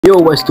Yo,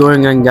 what's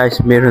going on,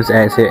 guys? Mirrors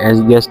as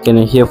you guys can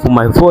hear from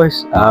my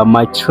voice.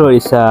 My throat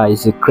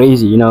is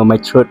crazy. My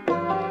throat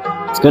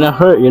it's gonna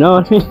hurt. You know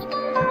what I mean?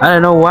 I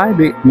don't know why.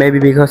 Maybe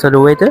because of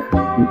the weather.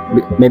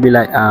 Maybe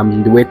like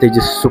the weather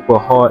just super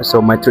hot,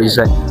 so my throat is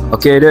like,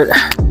 okay, dude.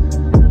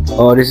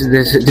 Oh,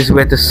 this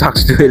weather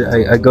sucks, dude.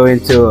 I go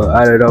into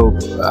I don't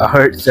know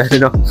hurts. I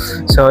don't know.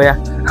 So yeah.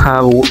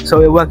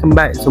 So welcome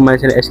back to my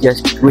channel. As you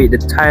guys read the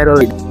title.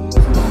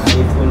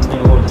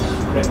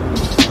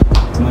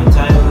 My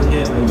title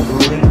here, I'm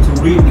going to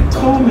read the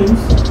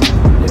comments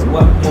that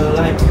what you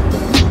like,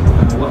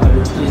 what are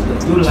the things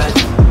that you like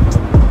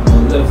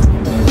and love in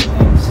Beyblade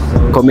X.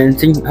 So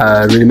commenting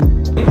really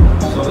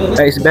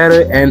so X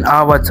battle and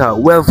avatar.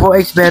 Well, for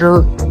X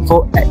battle,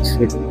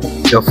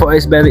 the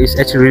 4X battle is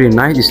actually really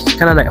nice. It's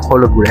kind of like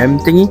hologram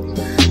thingy,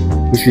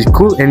 which is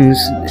cool, and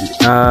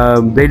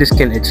bladers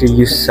can actually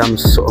use some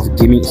sort of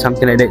gimmick,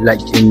 something like that,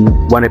 like in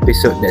one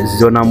episode that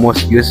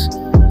Zonamos used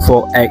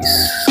 4X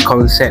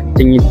concept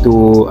thingy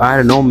to, I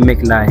don't know,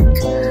 make like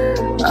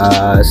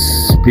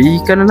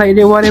speed kind of like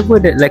that, whatever,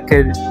 that like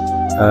a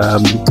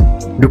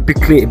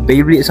duplicate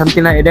Beyblade,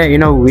 something like that,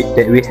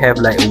 that we have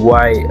like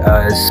white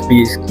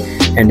speed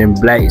and then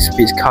black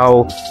speed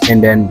cow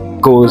and then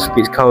gold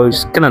speed cow,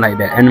 kind of like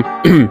that. And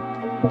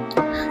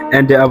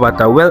and the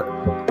avatar, well,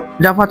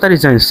 the avatar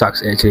design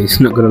sucks actually,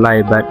 it's not gonna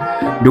lie, but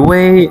the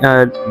way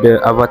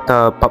the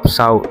avatar pops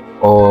out,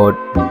 or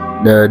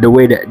the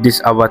way that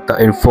this avatar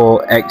in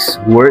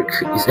 4X work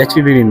is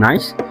actually really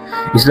nice.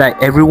 It's like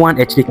everyone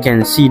actually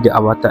can see the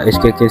avatar. As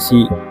you can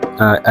see,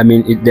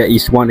 there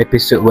is one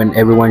episode when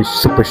everyone's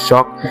super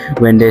shocked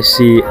when they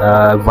see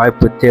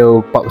Viper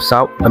Tail pops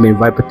out.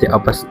 Viper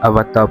Tail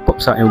avatar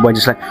pops out, and one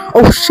just like,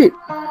 oh shit,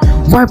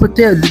 Viper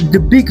Tail, the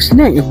big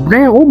snake,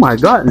 man, oh my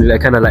god,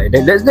 like kind of like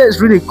that. That's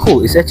really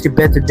cool. It's actually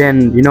better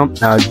than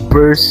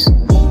Burst,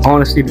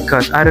 honestly,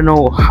 because I don't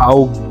know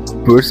how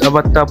Burst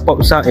avatar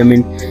pops out.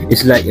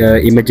 It's like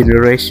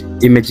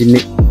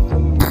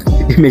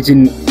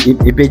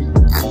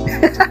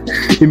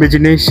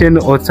imagination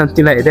or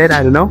something like that,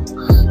 I don't know.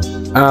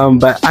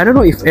 But I don't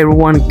know if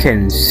everyone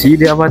can see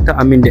the avatar.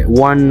 That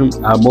one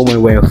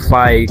moment where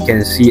Fi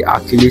can see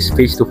Achilles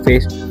face to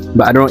face,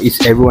 but I don't know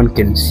if everyone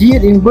can see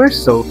it in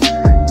Burst. So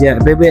yeah,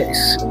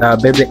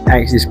 Beyblade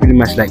X is pretty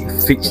much like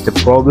fix the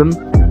problem,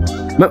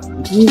 but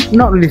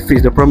not really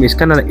fix the problem. It's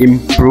kind of like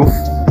improve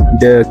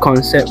the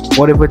concept,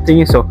 whatever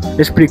thing. So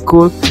that's pretty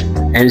cool,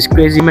 and it's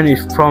crazy, man.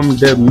 It's from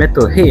the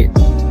Metal Head.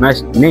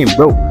 Nice name,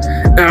 bro.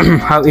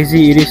 How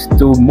easy it is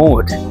to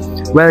mod.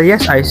 Well,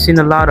 yes, I've seen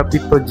a lot of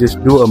people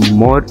just do a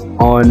mod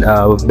on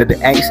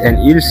Beyblade X, and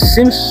it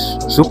seems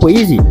super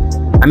easy.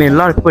 A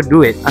lot of people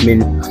do it.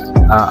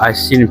 I've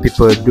seen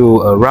people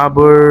do a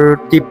rubber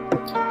tip,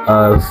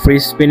 free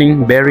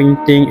spinning bearing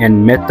thing,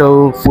 and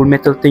full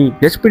metal thing.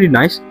 That's pretty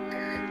nice,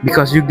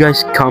 because you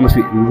guys comes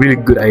with really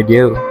good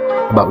idea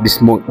about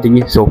this mode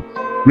thingy. So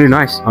really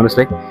nice,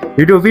 honestly.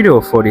 You do a video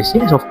for this?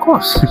 Yes, of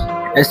course.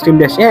 Extreme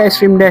Dash, yeah,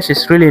 Extreme Dash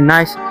is really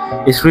nice.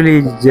 It's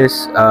really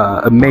just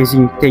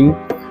amazing thing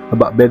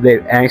about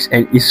Beyblade X,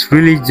 and it's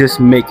really just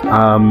make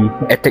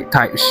attack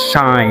type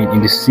shine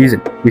in this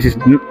season, which is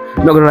not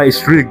gonna lie,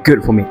 it's really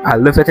good for me. I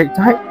love attack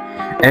type,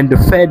 and the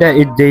fact that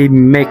they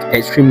make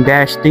Extreme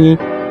Dash thingy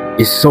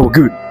is so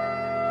good.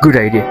 Good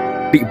idea,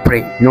 big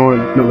brain. No,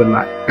 not gonna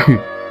lie.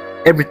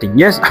 Everything,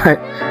 yes.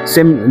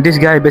 Same, this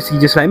guy basically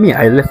just like me.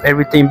 I left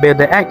everything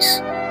Beyblade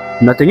X,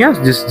 nothing else,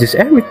 just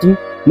everything.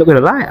 Not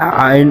gonna lie,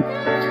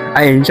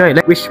 I enjoy it.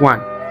 Like which one?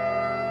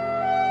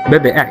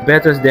 Beyblade X.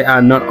 Battles that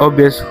are not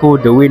obvious who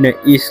the winner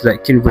is,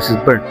 like King versus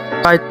Burn.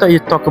 I thought you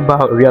talk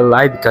about real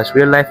life, because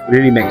real life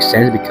really makes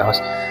sense, because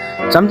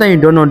sometimes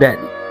you don't know that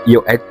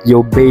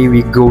your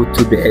baby go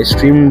to the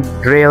extreme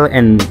rail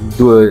and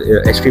do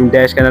a extreme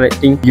dash kind of like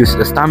thing, use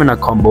a stamina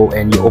combo,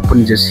 and your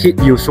opponent just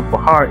hit you super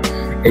hard,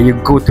 and you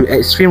go to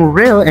extreme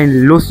rail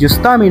and lose your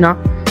stamina.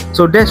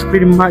 So that's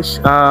pretty much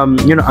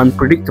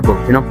unpredictable,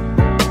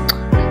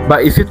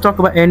 But if you talk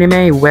about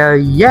anime, well,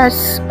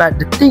 yes, but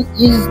the thing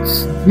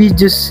is, we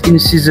just in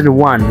season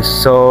 1,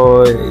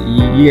 so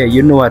yeah,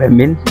 you know what I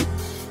mean.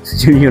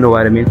 You know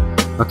what I mean.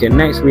 Okay,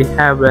 next we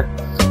have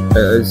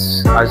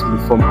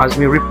from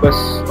Azmi Rippers.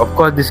 Of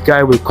course, this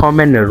guy will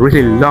comment a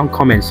really long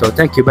comment, so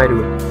thank you, by the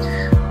way.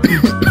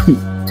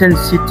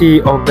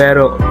 Intensity of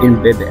battle in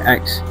Beyblade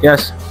X.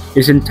 Yes,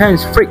 it's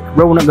intense, freak,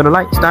 bro, not gonna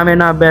lie.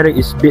 Stamina battle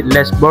is a bit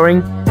less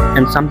boring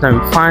and sometimes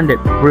fun than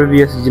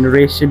previous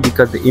generation,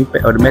 because the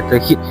impact of the metal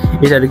hit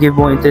is at give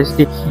more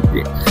intensity.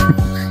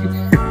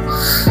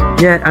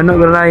 Yeah, I'm not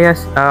gonna lie,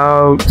 yes.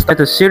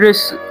 Battle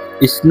series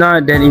is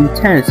not that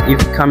intense if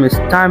it comes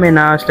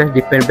stamina /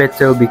 depend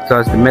battle,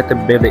 because the metal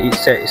Beyblade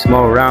itself is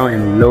more round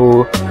and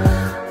low.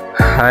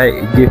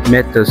 High give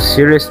metal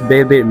series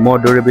Beyblade more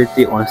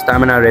durability on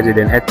stamina rather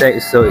than attack,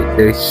 so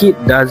the hit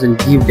doesn't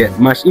give that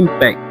much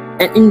impact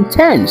and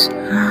intense.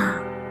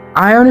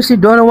 I honestly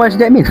don't know what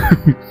that means.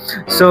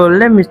 So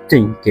let me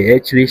think. Okay,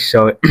 actually,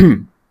 so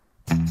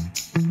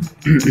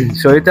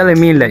so you're telling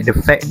me like the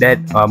fact that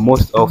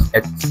most of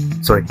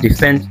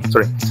defense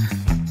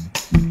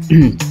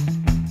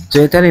So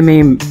you're telling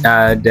me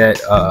that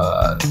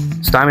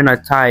stamina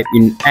type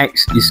in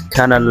X is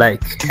kind of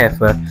like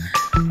have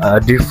a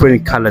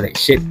different color like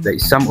shape, like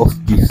some of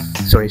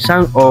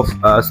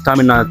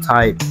stamina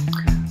type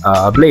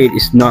blade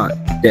is not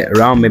that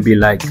round, maybe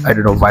like, I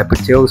don't know, Viper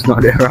tail is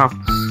not that round.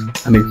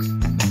 I mean,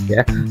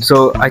 yeah.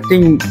 So I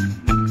think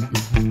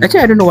actually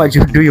I don't know what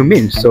you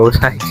mean. So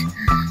like,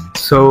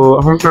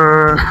 so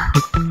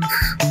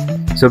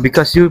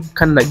because you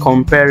kind of like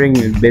comparing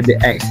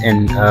Beyblade X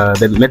and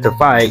Beyblade Metal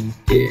 5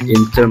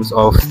 in terms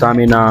of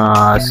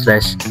stamina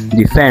slash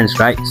defense,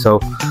 right? So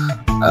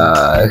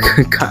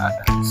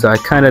so I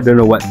kind of don't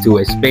know what to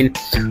explain.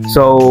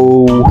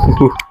 So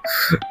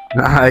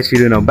I actually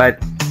don't know, but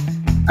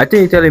I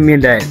think you're telling me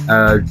that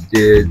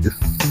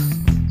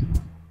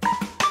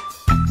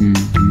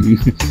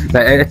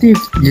like, I think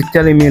you're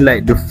telling me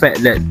like the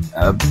fact that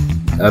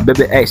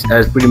Beyblade X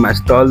is pretty much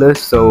taller,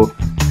 so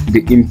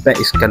the impact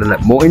is kind of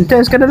like more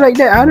intense, kind of like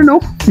that. I don't know.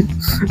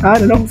 I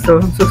don't know. So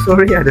I'm so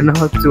sorry. I don't know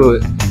how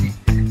to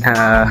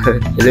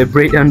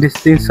elaborate on this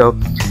thing. So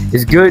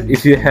it's good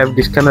if you have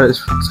this kind of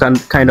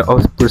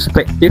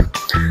perspective.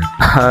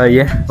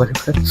 Yeah,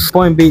 whatever.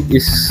 Point beat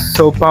is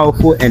so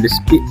powerful, and the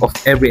speed of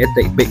every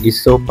attack beat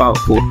is so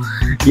powerful.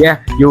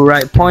 Yeah, you're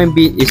right. Point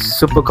beat is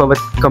super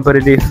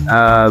competitive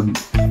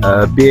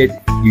beat.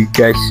 You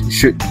guys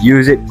should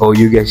use it, or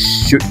you guys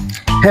should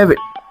have it.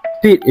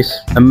 Speed is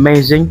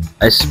amazing,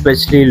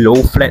 especially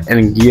low flat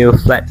and gear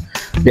flat.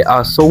 They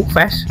are so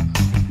fast.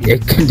 They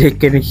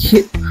can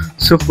hit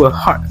super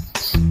hard.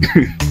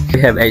 They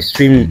have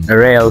extreme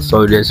rail,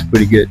 so that's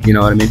pretty good. You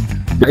know what I mean?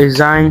 The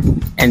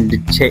design and the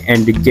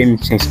game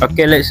change.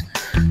 Okay,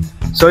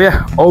 so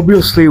yeah,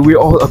 obviously we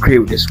all agree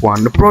with this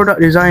one. The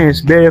product design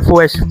is beautiful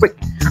as frick.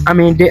 I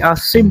mean, they are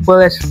simple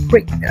as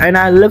frick, and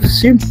I love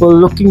simple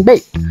looking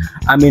bait.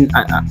 I mean,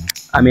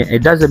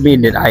 it doesn't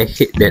mean that I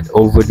hate that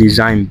over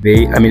designed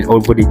bay. I mean,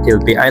 over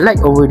detailed bay. I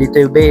like over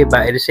detailed bay,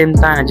 but at the same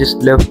time, I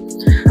just love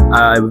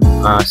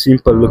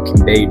simple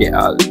looking bay.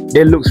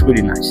 They looks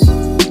really nice.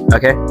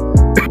 Okay.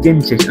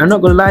 Game change. I'm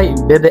not gonna lie,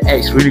 Beyblade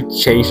X really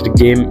changed the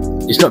game.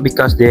 It's not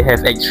because they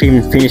have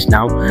extreme finish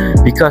now,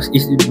 because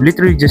it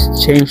literally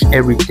just changed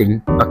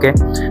everything. Okay,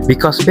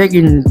 because back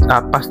in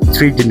past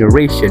 3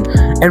 generation,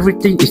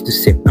 everything is the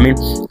same.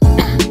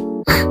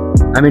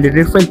 I mean the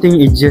different thing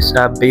is just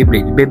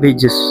Beyblade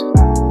just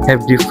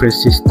have different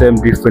system,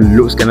 different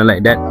looks, kind of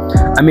like that.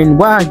 I mean,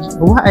 what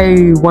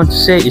I want to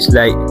say is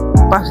like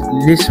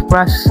this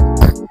past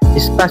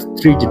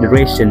 3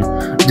 generation,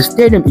 the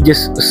stadium is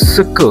just a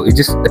circle. It's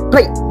just a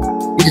plate.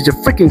 It's just a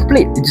freaking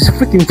plate. It's just a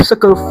freaking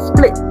circle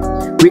plate.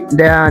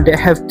 They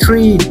have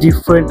 3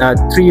 different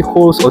 3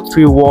 holes or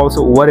 3 walls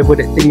or whatever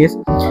that thing is.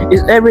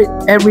 It's every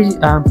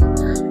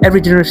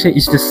generation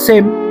is the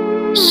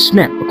same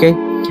snap. Okay,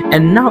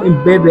 and now in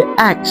Beyblade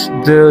X,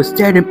 the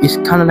stadium is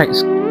kind of like,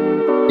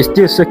 it's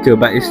still a circle,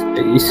 but it's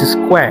a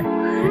square,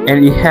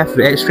 and it have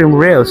the extreme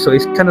rail, so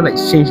it's kind of like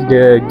changed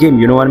the game.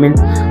 You know what I mean?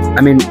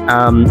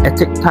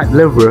 Attack type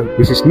lover,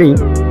 which is me,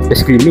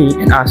 basically me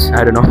and us,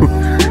 I don't know,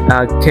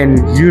 can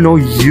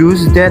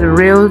use that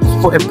rail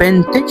for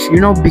advantage,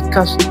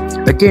 because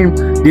again,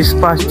 this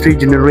past 3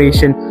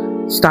 generation,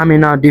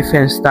 stamina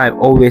defense type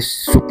always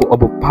super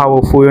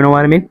overpowerful. You know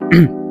what I mean?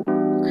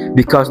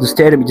 Because the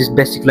stadium is just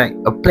basically like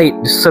a plate,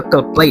 the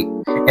circle plate,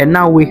 and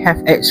now we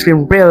have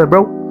extreme rail,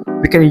 bro.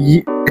 We can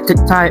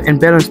attack type and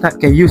balance type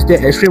can use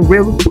that extreme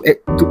rail to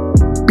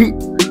beat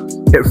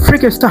the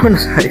freaking stamina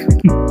type.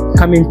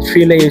 Coming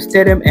 3-layer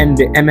stadium and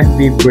the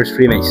MFB burst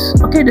remakes.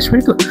 Okay, that's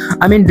pretty good.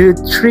 I mean, the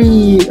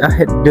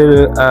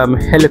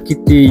Hello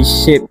Kitty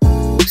shaped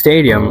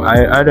stadium,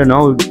 I don't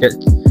know,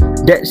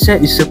 that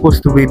set is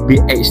supposed to be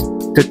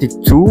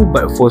BX32,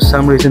 but for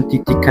some reason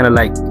TT kind of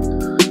like,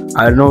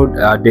 I don't know,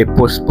 they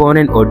postpone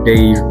it or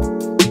they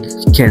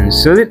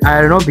cancel it.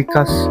 I don't know,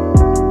 because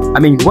I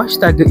mean, Watch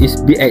Tiger is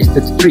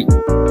BX33,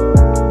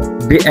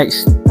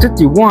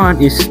 BX31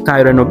 is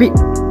Tyrannobeat,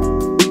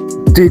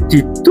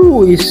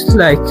 32 is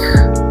like,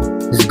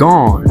 it's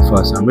gone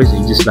for some reason.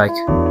 It's just like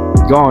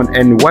gone.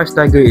 And Watch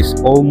Tiger is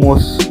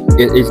almost,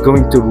 it's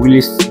going to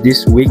release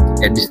this week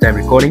at this time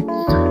recording,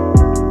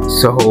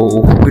 so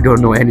we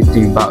don't know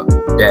anything about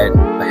that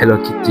Hello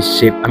Kitty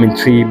shape,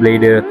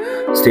 3-blader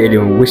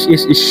stadium, which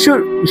is,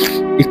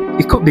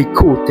 it could be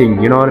cool thing.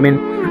 You know what I mean?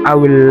 I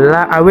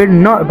will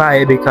not buy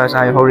it because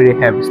I already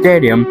have a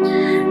stadium,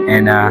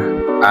 and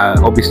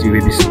obviously it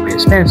will be super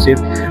expensive,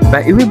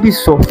 but it will be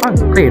so fun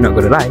to play, not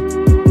gonna lie.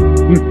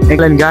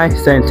 England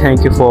guys, and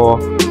thank you for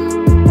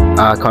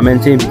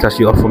commenting, because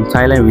you are from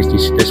Thailand, which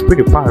is that's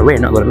pretty far away,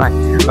 not gonna lie.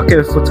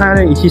 Okay, for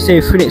Thailand, he say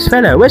Phoenix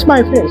Feather. Where's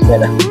my Phoenix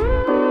Feather?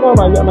 Oh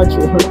my god, my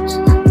true.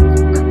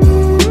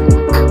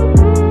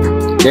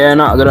 Yeah,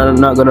 not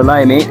gonna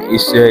lie, mate.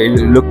 It's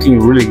looking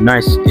really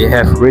nice. It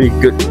have really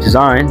good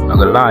design. Not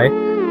gonna lie,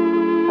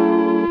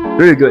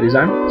 really good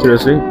design.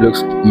 Seriously,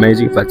 looks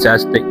amazing,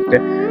 fantastic.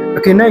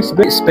 Okay, nice.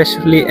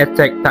 Especially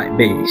attack type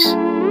base.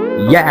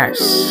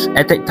 Yes,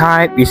 attack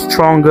type is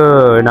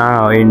stronger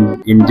now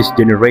in this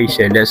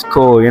generation. That's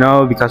cool,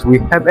 because we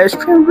have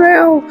extreme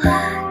rail.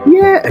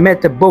 Yeah,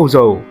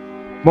 Metabozo.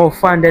 more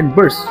fun than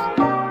burst.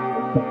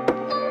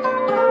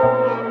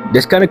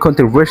 That's kind of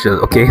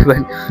controversial, okay, but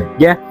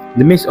yeah,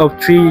 the mix of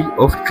three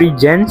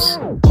gens,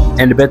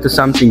 and the better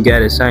something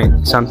get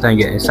exciting.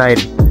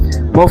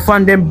 More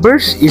fun than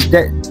burst is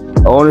that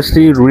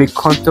honestly really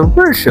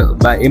controversial,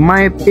 but in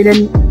my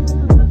opinion,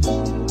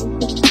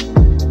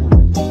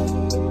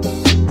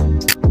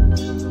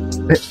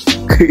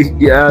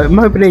 yeah, in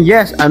my opinion,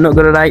 yes, I'm not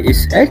gonna lie,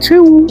 it's actually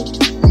a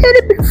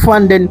little bit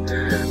fun than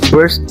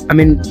burst. I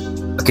mean,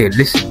 okay,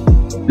 listen,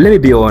 let me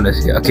be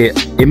honest here, okay.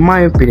 In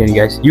my opinion,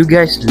 guys, you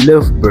guys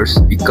love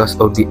burst because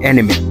of the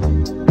anime.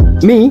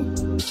 Me,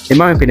 in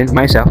my opinion,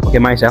 my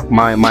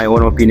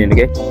own opinion,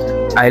 okay,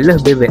 I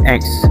love Beyblade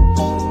X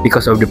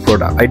because of the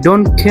product. I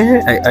don't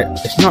care.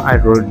 It's not I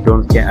really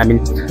don't care. I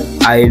mean,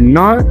 I'm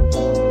not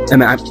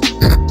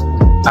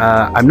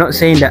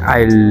saying that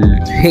I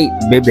hate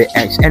Beyblade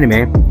X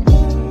anime.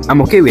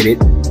 I'm okay with it.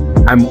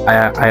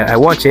 I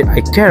watch it.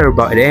 I care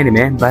about the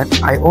anime, but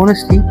I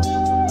honestly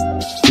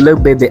love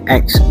Beyblade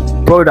X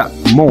product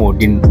more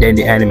than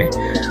the anime.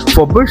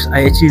 For burst,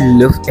 I actually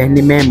love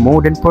anime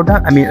more than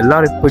product. I mean, a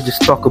lot of people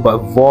just talk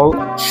about Vol,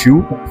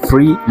 Shu,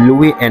 Free,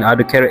 Louis, and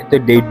other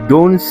characters. They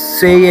don't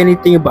say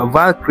anything about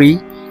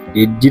Valkyrie.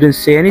 They didn't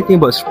say anything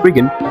about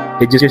Spriggan.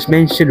 They just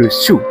mentioned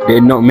Shu. They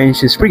did not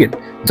mention Spriggan.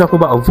 Talk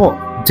about Vol.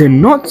 They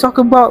not talk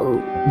about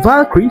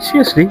Valkyrie.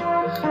 Seriously.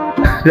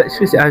 Like,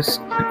 seriously, I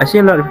see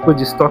a lot of people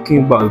just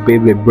talking about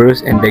Beyblade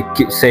Burst, and they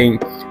keep saying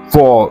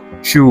Vol,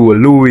 Shu,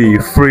 Louis,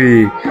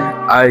 Free,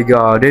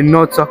 Aiga. They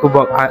not talk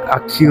about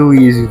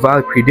Achilles,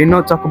 Valkyrie. They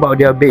not talk about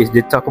their base.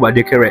 They talk about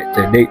their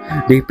character. They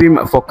pretty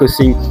much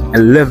focusing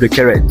and love the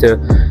character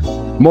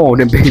more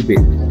than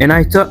Beyblade. And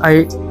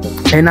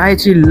I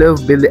actually love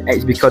Beyblade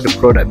X because the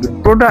product. The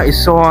product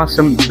is so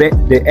awesome.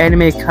 The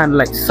anime kind of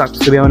like sucks,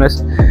 to be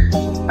honest.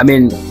 I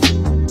mean,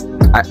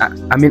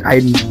 I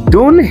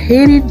don't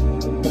hate it.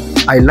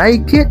 I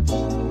like it,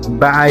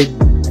 but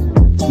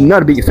I'm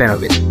not a big fan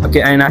of it.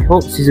 Okay, and I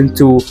hope season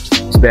 2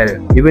 is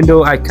better. Even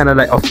though I kind of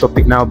like off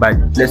topic now, but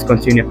let's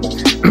continue.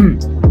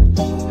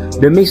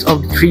 The mix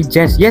of the 3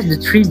 gens. Yes, the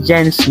 3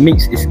 gens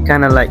mix is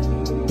kind of like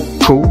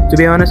cool, to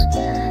be honest.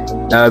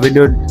 Even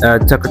though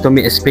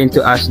Takutomi explained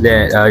to us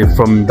that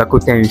from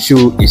Bakuten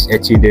Shu is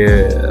actually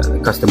the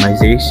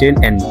customization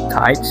and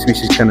types,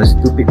 which is kind of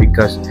stupid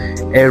because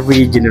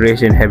every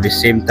generation have the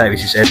same type,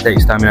 which is attack,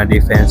 stamina,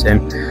 defense,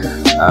 and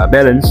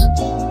balance.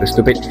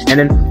 Stupid. And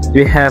then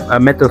we have a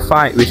metal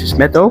fight, which is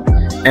metal,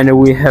 and then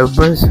we have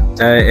burst,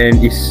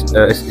 and it's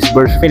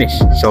burst finish,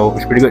 so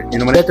it's pretty good. You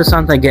know, later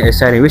sometimes get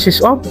exciting, which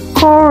is of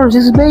course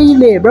it's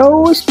Beyblade,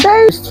 bro. It's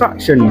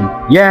destruction.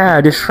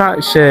 Yeah,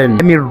 destruction.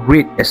 Let me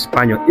read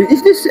Espanol.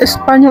 Is this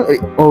Espanol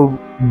or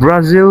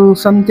Brazil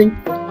something?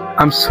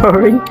 I'm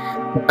sorry.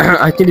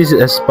 I think this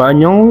is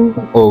Espanol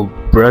or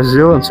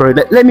Brazil. I'm sorry.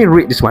 Let me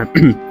read this one.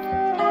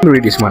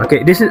 Read this one.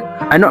 Okay, this is,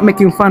 I'm not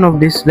making fun of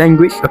this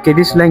language. Okay,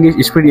 this language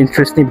is pretty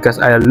interesting because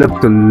I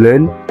love to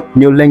learn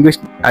new language.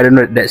 I don't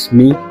know, that's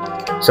me.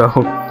 So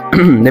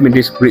let me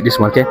just read this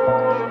one. Okay,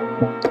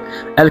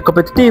 el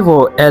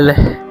competitivo,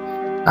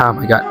 oh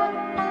my god,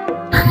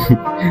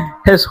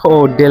 es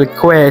del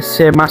que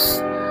se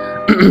más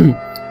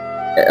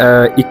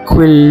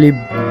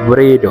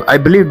equilibrado. I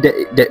believe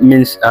that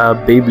means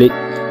Beyblade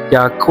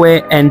ya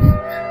que en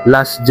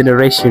las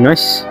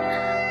generaciones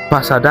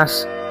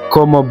pasadas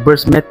como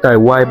Burst Metal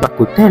y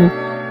Bakuten,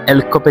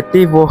 el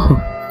competitivo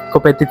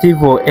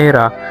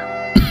era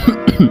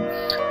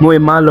muy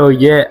malo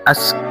y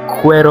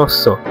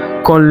asqueroso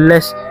con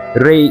les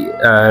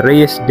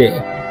reyes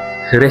de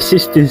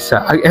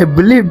resistencia. I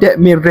believe that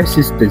means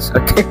resistance.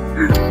 Okay.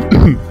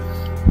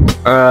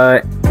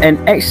 En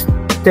X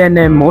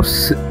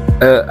tenemos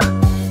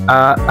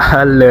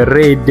al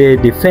rey de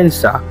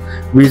defensa,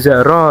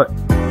 Wizard Rod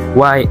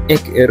y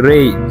el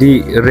rey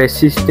de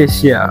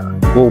resistencia.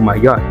 Oh my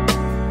god.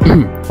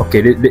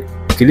 Okay,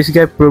 this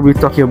guy probably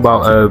talking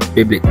about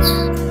Beyblades.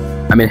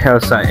 I mean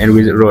Hellside and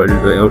Wizard Road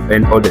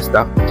and all that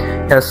stuff.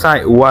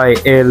 Hellside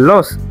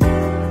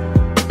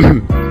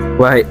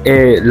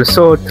los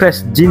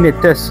tres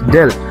jinetes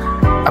del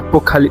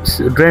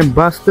Apocalypse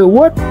Dreambuster.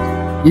 What?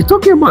 You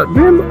talking about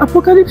Dream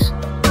Apocalypse?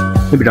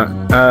 Maybe not.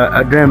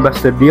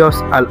 Dreambuster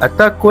Dios al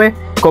ataque,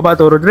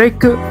 Cobato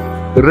Rodrigo,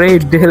 Rey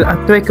del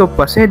Ataque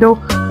Pasedo,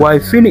 y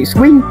Phoenix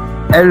Wing.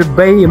 El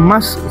Bay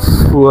más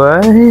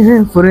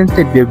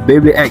fuerte de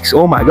Beyblade X.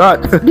 Oh my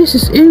god. This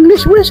is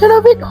English version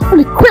of it.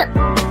 Holy crap.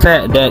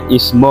 Fact that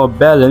is more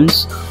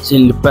balanced.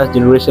 In the past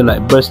generation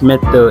like Burst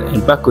Metal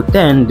and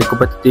Bakuten, the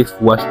competitive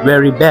was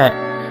very bad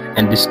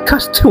and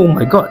disgusting. Oh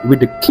my god,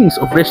 with the Kings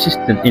of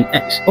Resistance in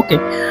X. Okay.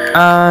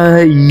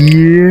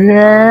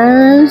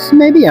 Yes,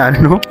 maybe, I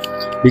don't know.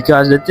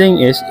 Because the thing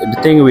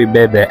with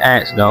Beyblade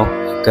X though,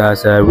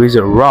 because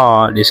Wizard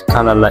Rod is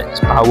kinda like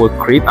power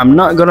creep. I'm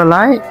not gonna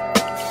lie.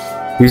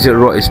 Wizard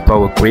Rod is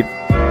power creep.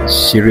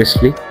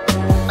 Seriously.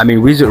 I mean,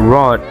 Wizard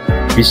Rod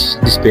is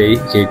this bay.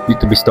 Okay, need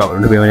to be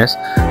stopped, to be honest.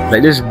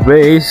 Like, this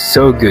bay is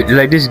so good.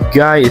 Like, this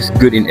guy is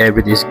good in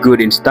everything. He's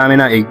good in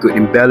stamina, he's good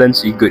in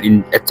balance, he's good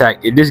in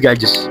attack. This guy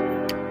just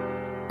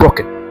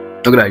broken.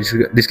 Look at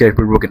that, this guy is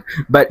pretty broken.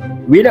 But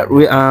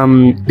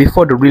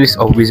before the release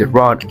of Wizard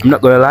Rod, I'm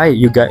not gonna lie,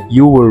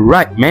 you were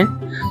right, man.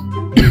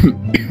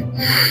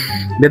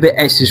 Beyblade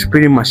X is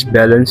pretty much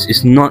balanced.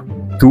 It's not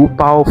too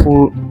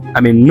powerful.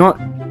 There's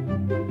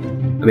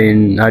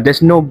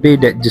no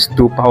Beyblade that just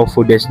too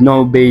powerful. There's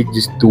no Beyblade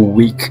just too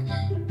weak.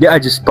 They are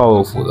just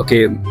powerful.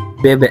 Okay,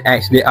 Beyblade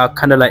X, they are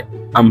kind of like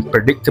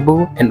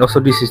unpredictable, and also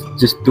this is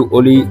just too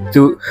early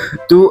to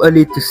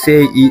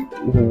say it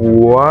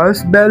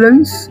was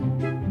balanced.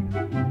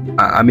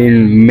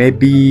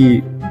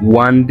 Maybe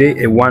one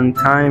day, one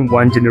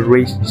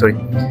generation,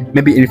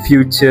 maybe in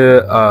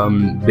future,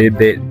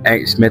 Beyblade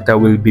X meta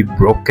will be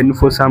broken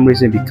for some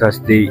reason,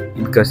 because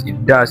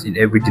it does in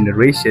every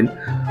generation.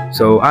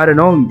 So I don't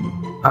know.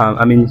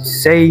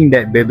 Saying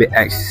that Beyblade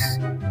X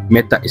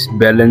meta is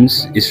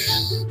balanced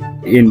is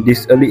in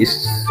this early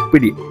is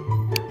pretty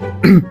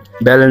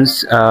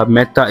balanced.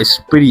 Meta is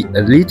pretty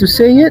early to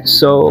say it.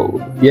 So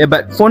yeah,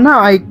 but for now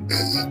I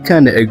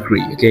kinda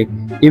agree. Okay,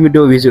 even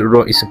though Wizard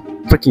Rod is a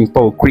freaking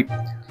power creep,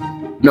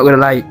 not gonna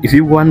lie, if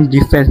you want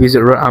defense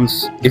Wizard Rod,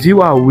 if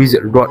you are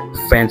Wizard Rod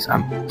fans,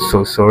 I'm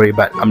so sorry,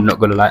 but I'm not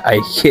gonna lie, I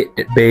hate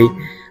that Bay.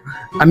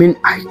 I'm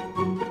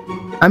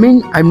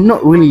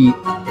not really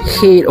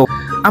hate, or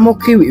I'm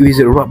okay with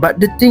Wizard Rod, but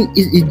the thing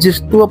is, it's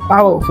just too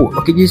powerful.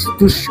 Okay, it's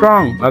too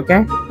strong.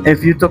 Okay, and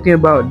if you're talking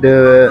about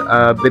the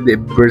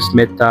Beyblade Burst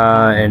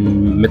meta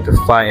and Meta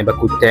 5 and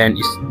Bakuten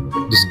is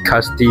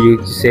disgusting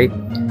to say.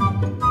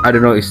 I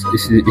don't know if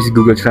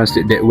Google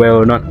Translate that well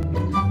or not.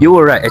 You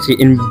were right, actually.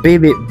 In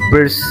Beyblade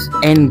Burst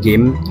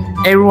Endgame,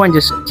 everyone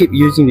just keep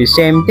using the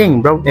same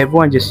thing, bro.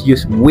 Everyone just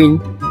use Wind,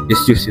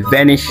 just use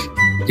Vanish,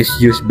 just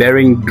use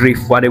Bearing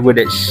Drift, whatever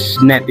that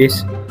snap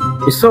is.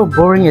 It's so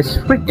boring as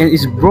frick, and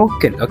it's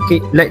broken. Okay,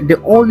 like the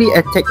only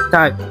attack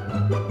type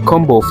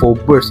combo for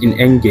Burst in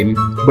Endgame,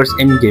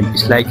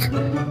 is like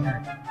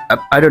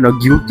I don't know,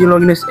 Guilty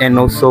Longiness, and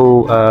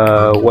also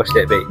what's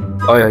that bay?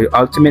 Oh yeah,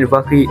 Ultimate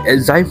Valkyrie.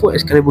 Zypher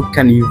Excalibur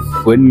can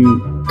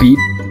even beat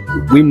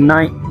Wind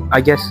Knight,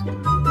 I guess,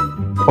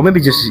 or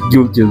maybe just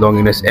Guilty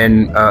Longiness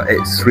and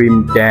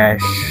Extreme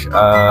Dash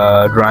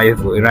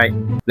Driver, right?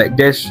 Like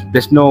there's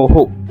no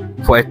hope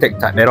for attack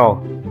type at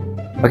all.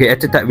 Okay,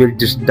 attack type will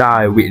just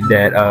die with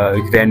that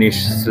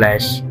Vanish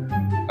slash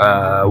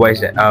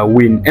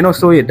Wind, and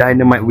also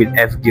Dynamite with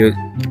F gear.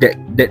 That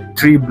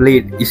 3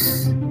 blade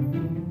is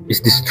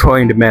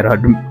destroying the meta.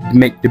 To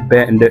make the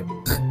bear and the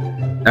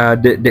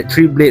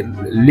 3 blade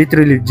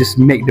literally just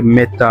make the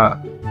meta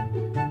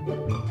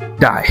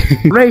die.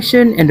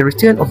 Generation and the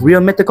return of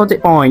real meta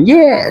contact point.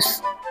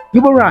 Yes,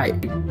 you were right.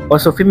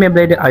 Also, female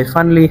blader, I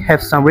finally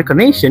have some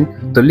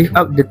recognition to lift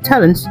up the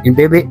talents in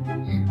Beyblade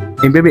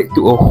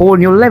to a whole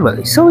new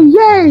level. So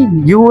yay,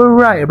 you were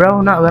right,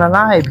 bro. Not gonna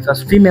lie,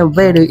 because female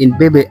blader in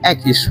Beyblade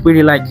X is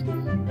really like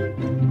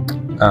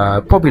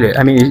popular.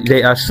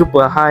 They are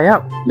super high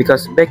up,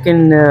 because back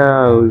in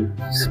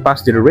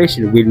past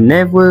generation we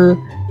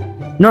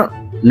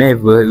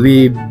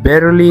we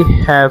barely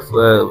have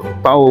a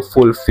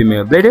powerful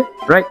female blader,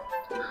 right?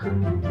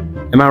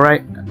 Am I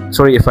right?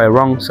 Sorry if I'm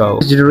wrong. So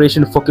this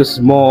generation focuses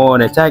more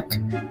on attack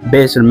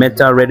based on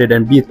meta rather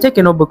than be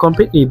taken over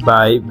completely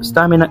by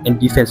stamina and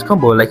defense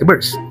combo like a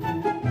burst.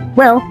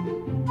 Well,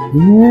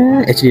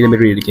 yeah, actually let me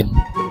read it again.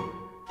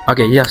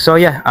 Okay, yeah, so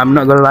yeah, I'm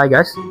not gonna lie,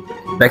 guys.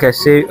 Like I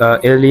said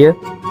earlier,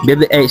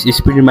 Beyblade X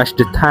is pretty much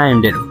the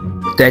time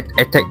that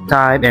attack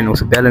type and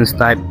also balance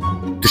type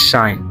to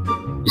shine.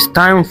 It's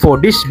time for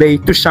this bay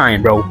to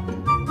shine, bro.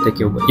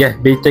 Take over. Yeah,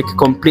 they take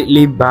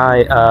completely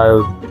by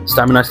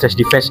stamina slash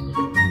defense.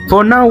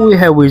 For now, we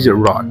have Wizard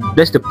Rod.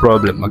 That's the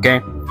problem, okay?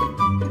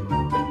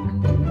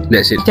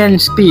 That's it. 10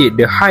 speed,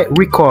 the high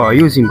recoil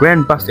using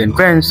Grand Buster and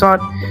Grand Sword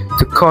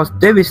to cause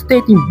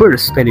devastating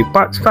bursts, spinning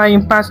parts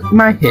flying past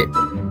my head.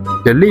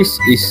 The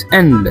list is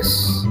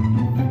endless.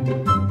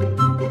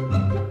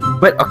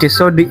 But okay,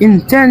 so the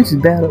intense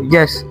battle,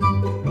 yes,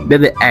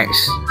 Beyblade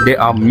X, they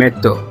are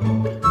metal.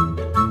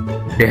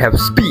 They have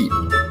speed.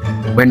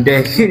 When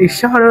they hit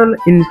each other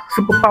in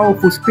super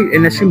powerful speed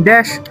and extreme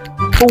dash,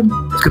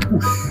 boom,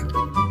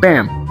 skapoosh,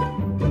 bam,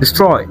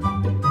 destroy,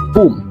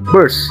 boom,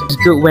 burst. It's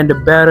good when the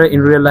battle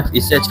in real life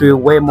is actually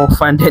way more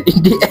fun than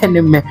in the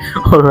anime.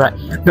 Alright,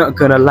 not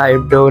gonna lie,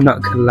 bro,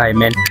 not gonna lie,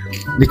 man.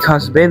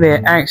 Because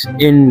Beyblade X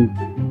in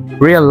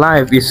real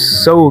life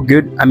is so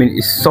good.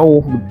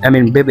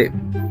 Beyblade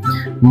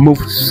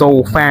moves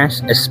so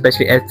fast,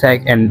 especially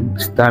attack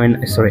and stamina.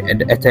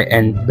 Attack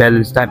and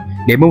balance type.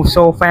 They move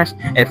so fast.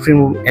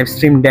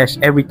 Extreme dash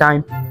every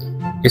time.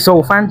 It's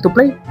so fun to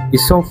play.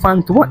 It's so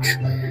fun to watch.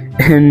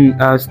 And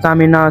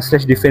stamina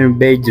slash defense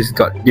bay just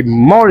got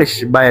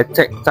demolished by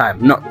attack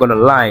type. Not gonna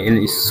lie, and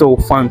it's so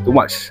fun to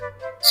watch.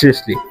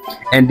 Seriously.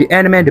 And the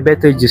anime, the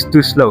battle is just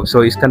too slow,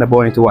 so it's kind of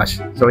boring to watch.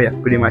 So yeah,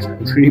 pretty much I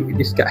agree with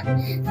this guy.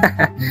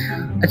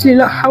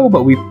 Actually, how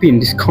about we pin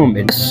this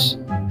comment?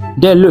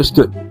 That looks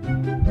good.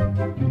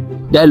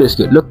 That looks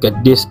good. Look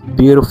at this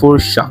beautiful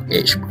Shark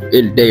Edge.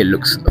 They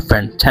looks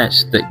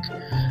fantastic.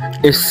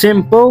 It's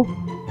simple,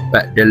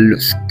 but it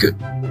looks good.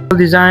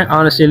 design, I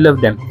honestly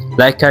love them.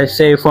 Like I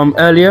say from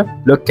earlier,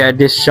 look at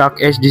this Shark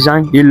Edge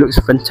design. It looks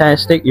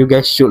fantastic. You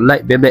guys should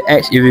like Beyblade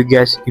X.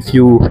 If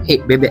you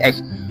hate Beyblade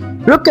X,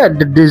 look at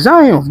the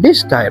design of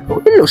this guy, bro.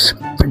 It looks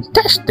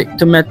fantastic.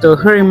 The metal,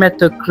 hearing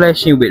metal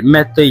clashing with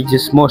metal is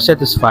just more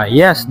satisfying.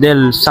 Yes,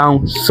 they'll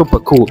sound super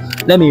cool.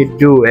 Let me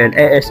do an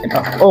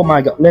ASMR. Oh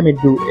my god, let me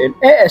do an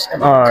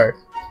ASMR.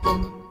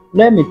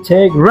 Let me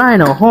take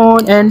Rhino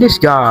Horn and this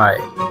guy.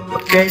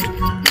 Okay,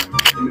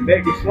 let me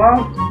make this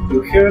one.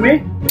 You hear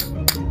me?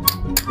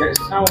 That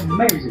sounds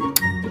amazing.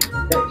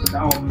 That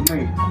sounds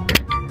amazing.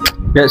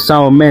 That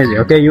sounds amazing.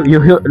 Okay, you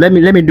hear? Let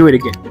me do it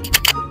again.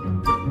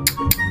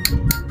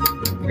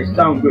 It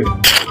sounds good.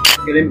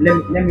 Okay,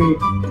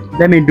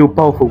 let me do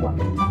powerful one.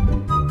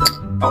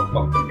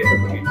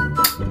 Okay.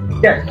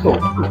 That's so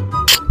good.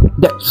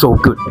 That's so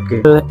good.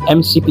 Okay.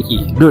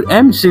 MCPE, dude.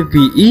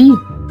 MCPE.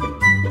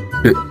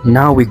 Dude,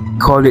 now we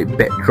call it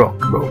Bedrock,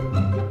 bro.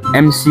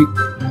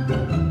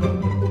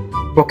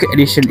 Rocket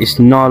Edition is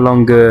no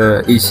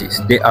longer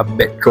exist. They are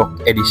Bedrock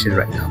Edition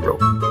right now, bro.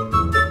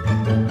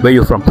 Where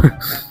you from?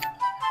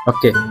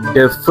 Okay,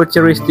 the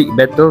futuristic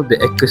battle, the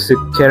exclusive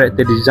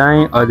character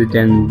design. Other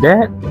than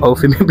that, all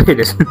female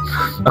players.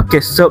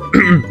 Okay, so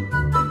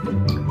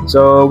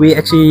so we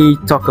actually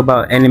talk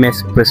about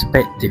anime's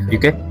perspective.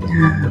 Okay,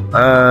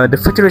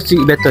 the futuristic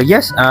battle.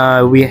 Yes,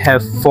 we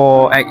have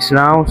 4X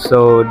now.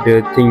 So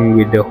the thing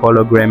with the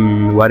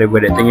hologram, whatever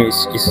that thing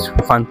is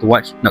fun to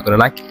watch. Not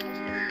gonna lie.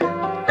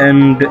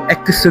 And the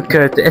exclusive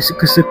character is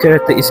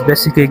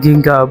basically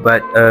Ginga,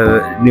 but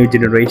new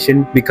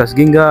generation, because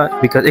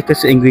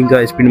Ekusu and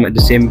Ginga is pretty much the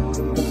same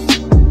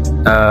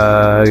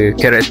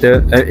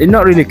character.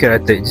 Not really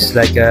character, just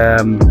like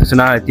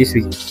personalities.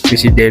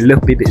 Which is they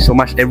love Beyblade so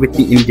much,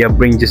 everything in their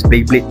brain just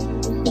Beyblade,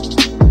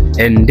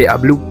 and they are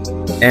blue.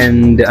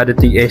 And the other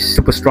thing is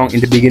super strong in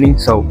the beginning.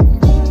 So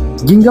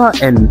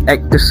Ginga and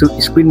Ekusu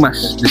is pretty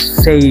much the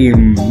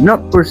same,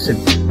 not person,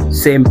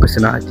 same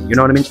personality. You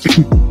know what I mean?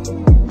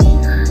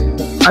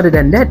 Other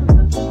than that,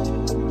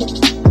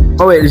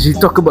 oh wait, did you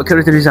talk about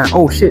character design?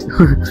 Oh shit.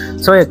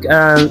 So yeah,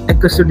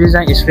 Ekusu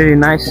design is really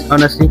nice,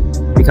 honestly,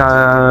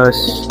 because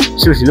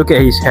seriously, look at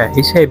his hair.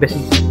 His hair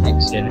basically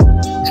excellent.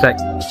 It's like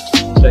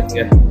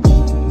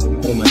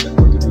oh my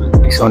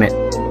god, it's on it.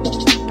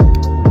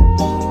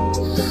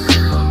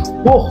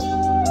 Whoa!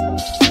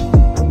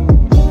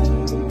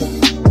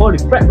 Holy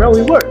crap, bro,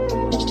 we work.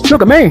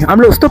 Look at me, I'm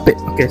a little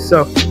stupid. Okay,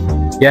 so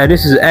yeah,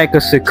 this is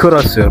Ekusu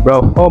Kurasu,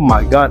 bro. Oh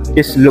my god,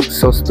 this looks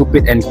so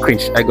stupid and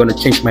cringe. I'm gonna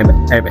change my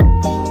habit.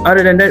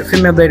 Other than that,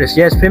 female bladers.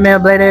 Yes, female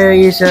blader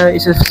is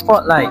a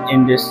spotlight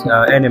in this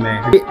anime.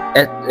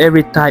 At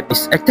every type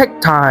is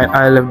attack type.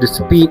 I love the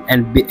speed,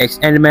 and BX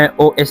anime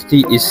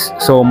OST is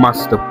so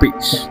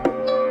masterpiece.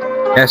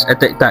 Yes,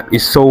 attack type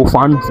is so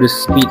fun. The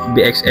speed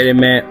BX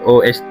anime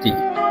OST.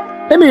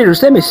 Let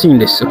me sing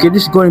this. Okay,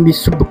 this is going to be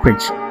super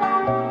cringe.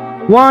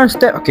 One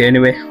step. Okay,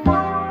 anyway.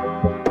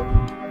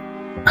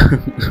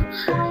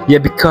 Yeah,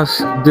 because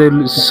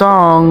the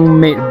song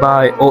made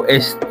by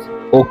OK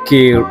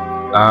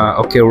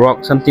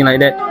Rock, something like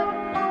that.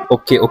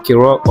 OK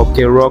Rock,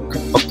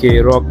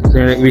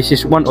 which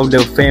is one of the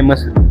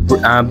famous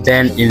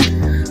band in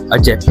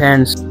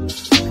Japan.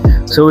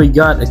 So we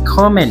got a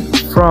comment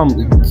from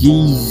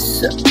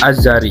Giz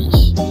Azari.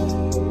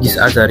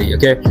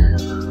 Okay.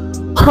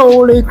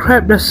 Holy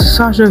crap, that's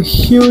such a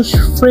huge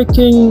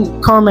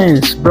freaking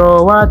comments,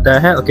 bro. What the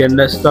hell? Okay,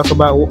 let's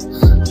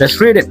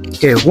read it.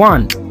 Okay,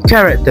 one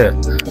character.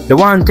 The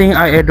one thing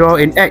I adore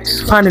in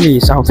X, finally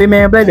some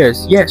female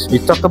bladers. Yes, we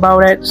talk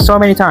about it so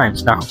many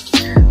times now.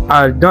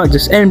 Not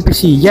just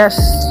NPC. Yes,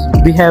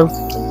 we have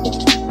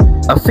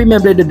a female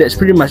blader that's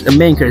pretty much a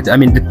main character. I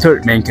mean the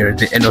third main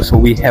character, and also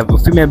we have a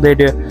female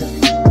blader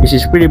which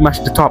is pretty much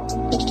the top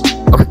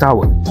of the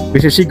tower,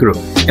 which is Shiguro,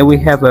 and we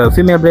have a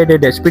female blader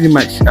that's pretty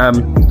much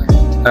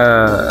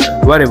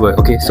whatever.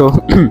 Okay, so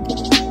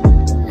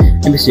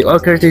NPC, all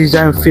character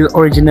design feel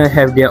original,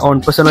 have their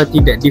own personality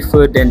that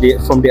differ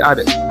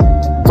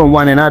from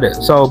one another.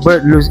 So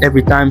Bird lose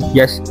every time.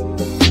 Yes,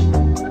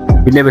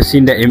 we never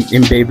seen that in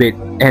Beyblade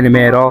anime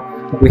at all.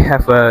 We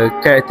have a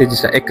character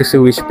just like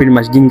Ekusu, which is pretty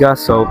much Ginga.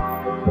 So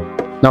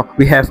now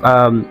we have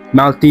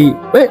Malti.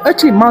 Wait,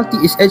 actually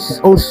Malti is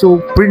also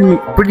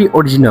pretty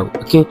original.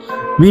 Okay,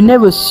 we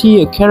never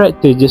see a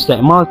character just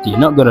like Malti,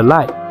 not gonna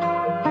lie.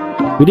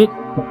 We did?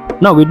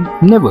 No, we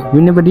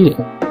never did it.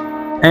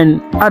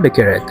 And other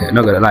character,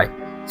 not gonna lie.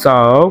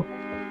 So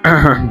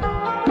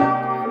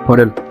hold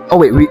on. Oh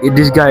wait,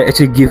 this guy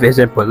actually give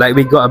example. Like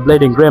we got a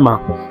blading grandma.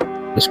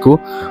 That's cool.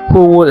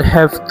 Who would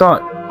have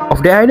thought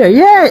of the idea?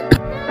 Yeah.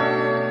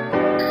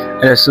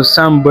 And so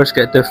some burst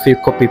character feel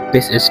copy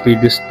paste as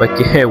produced by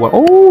hair one.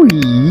 Oh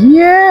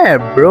yeah,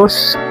 bro.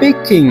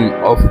 Speaking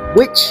of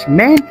which,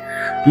 man,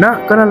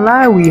 not gonna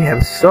lie, we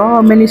have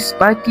so many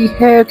spiky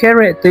hair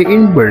character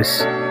in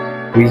burst.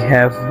 We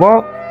have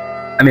Walt.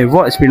 I mean,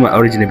 Walt is pretty much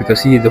original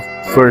because he is the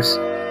first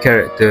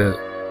character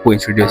who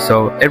introduced.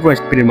 So everyone's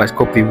pretty much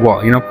copy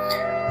Walt, you know.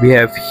 We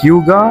have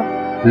Hyuga,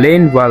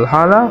 Lane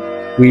Valhalla.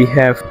 We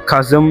have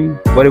Kazum,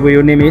 whatever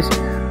your name is,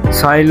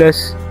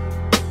 Silas,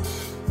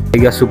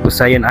 Aiga Super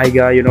Saiyan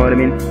Aiga, you know what I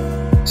mean?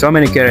 So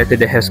many characters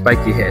that have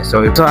spiky hair.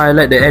 So I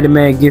like the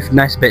anime give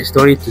nice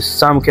backstory to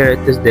some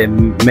characters that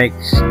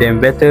makes them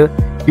better.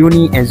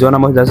 Uni and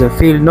Zonamos doesn't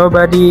feel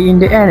nobody in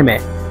the anime.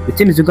 The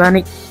team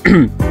Zuganic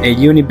and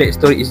Uni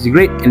backstory is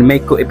great, and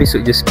Meiko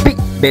episode just pick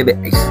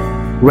Beyblade X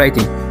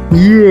writing.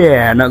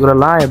 Yeah, not gonna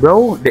lie,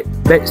 bro. The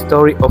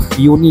backstory of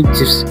Uni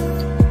just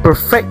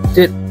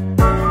perfected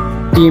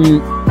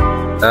Team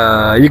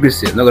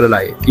Yggdrasil. Not gonna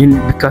lie,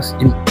 because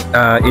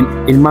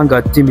in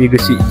manga, Team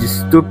Yggdrasil is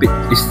just stupid.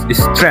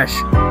 It's trash.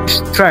 It's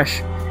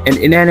trash. And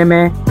in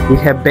anime, we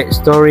have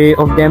backstory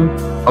of them,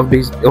 of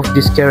this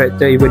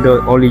character. Even though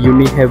only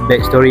Uni have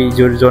backstory,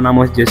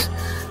 Zonamos just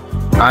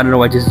I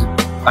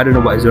don't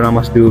know what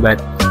Zonamos do, but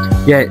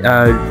yeah,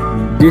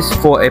 these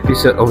 4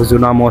 episodes of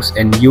Zonamos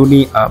and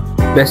Uni are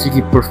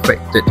basically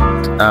perfected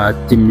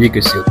Team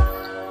Yggdrasil.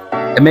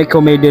 The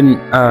Meiko Maiden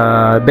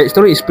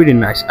backstory is pretty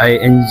nice. I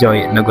enjoy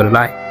it, not gonna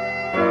lie.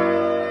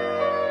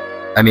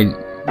 I mean,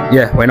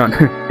 yeah, why not?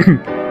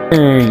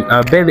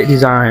 Beyblade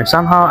design.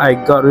 Somehow I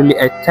got really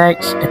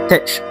attached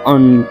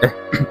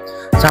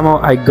somehow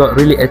I got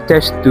really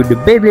attached to the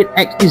Beyblade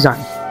X design.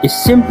 Its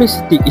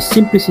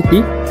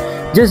simplicity.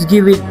 Just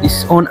give it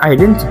its own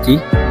identity.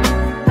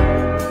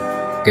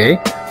 Okay.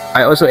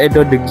 I also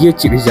added the gear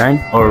chip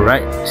design.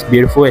 Alright, it's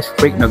beautiful as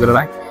freak, not gonna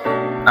lie.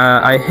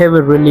 I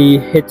haven't really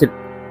hated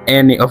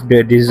any of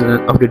the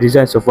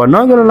design so far.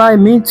 Not gonna lie,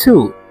 me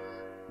too.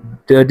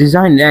 The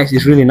design X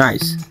is really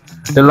nice.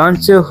 The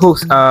launcher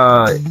hooks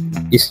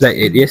it's like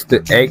it is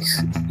the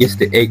X, is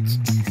the egg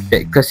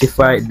that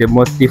classified the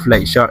motif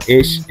like sharp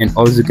edge and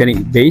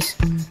organic base.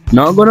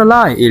 Not gonna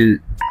lie,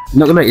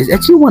 it's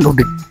actually one of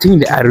the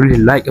things that I really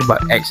like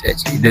about X.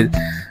 Actually,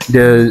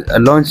 the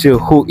launcher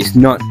hook is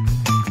not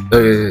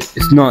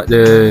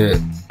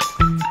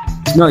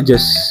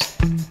just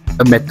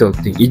a metal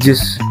thing. It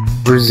just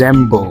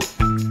resembles.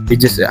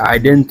 It's just an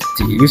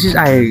identity, which is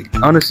I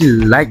honestly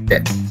like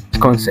that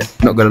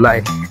concept. Not gonna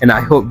lie, and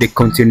I hope they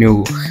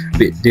continue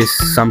with this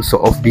some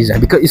sort of design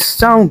because it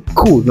sounds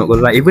cool. Not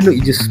gonna lie, even though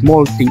it's just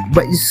small thing,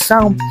 but it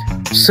sounds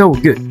so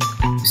good.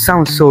 It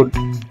sounds so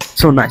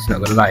nice.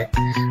 Not gonna lie.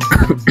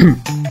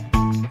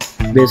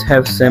 Base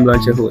have same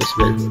launcher who is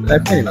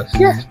like animals.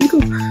 Yeah, it's pretty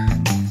cool.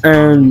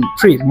 And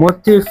 3.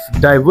 Motif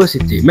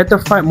diversity. Metal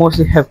Fight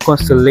mostly have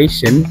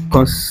constellation,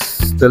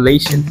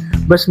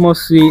 but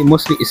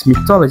mostly it's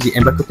mythology,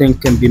 and Bakuten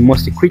can be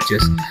mostly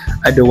creatures.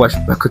 I don't watch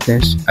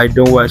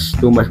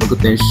too much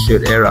Bakuten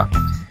Shield era.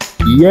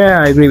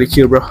 Yeah, I agree with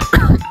you, bro.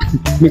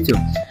 Me too.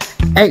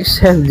 X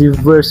have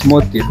diverse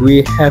motif.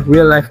 We have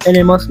real life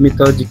animals,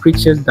 mythology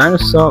creatures,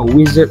 dinosaur,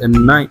 wizard,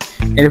 and knight,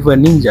 and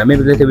even ninja.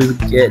 Maybe later we will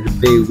get the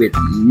bay with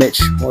mech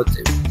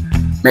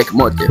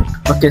motif.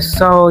 Okay,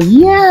 so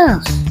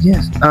yes.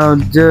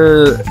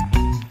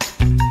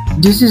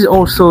 This is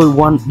also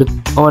one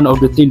of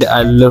the things that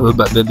I love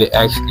about Beyblade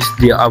X is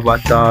the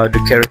avatar. The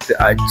character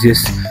are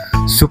just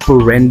super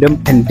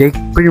random, and they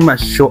pretty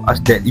much show us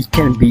that it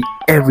can be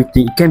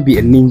everything. It can be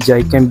a ninja,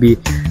 it can be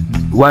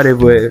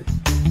whatever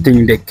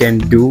thing they can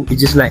do.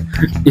 It's just like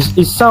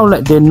it sounds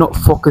like they're not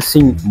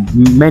focusing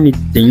many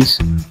things.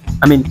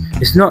 I mean,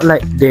 it's not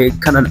like they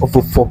kind of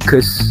over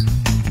focus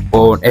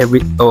on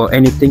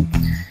anything,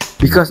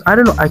 because I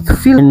don't know, I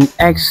feel in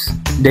X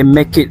they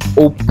make it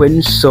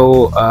open,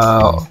 so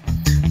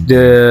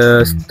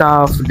the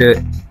staff,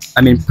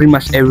 pretty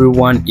much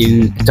everyone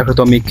in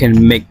Takotomi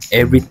can make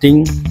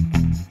everything.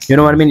 You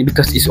know what I mean?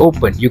 Because it's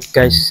open.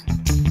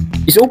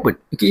 It's open.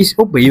 Okay, it's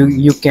open.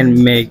 You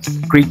can make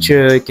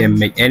creature, you can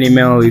make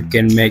animal, you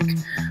can make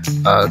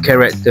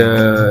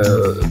character,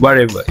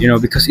 whatever. You know,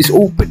 because it's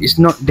open. It's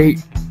not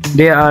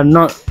they are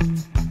not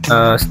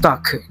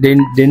stuck.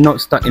 They're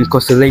not stuck in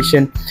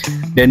constellation.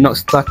 They're not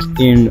stuck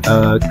in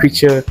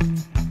creature,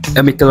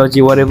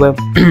 mythology, whatever.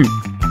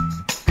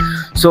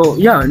 So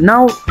yeah,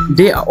 now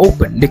they are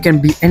open. They can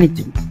be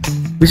anything,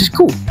 which is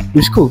cool.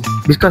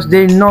 Because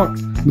they're no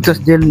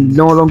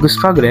longer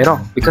struggle at all.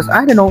 Because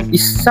I don't know, it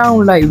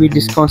sound like with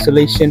this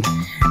constellation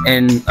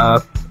and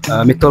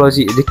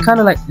mythology, they kind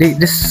of like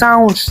they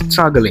sound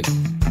struggling.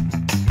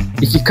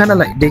 It's kind of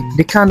like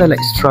they kind of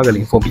like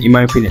struggling for me, in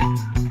my opinion.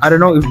 I don't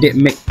know if they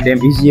make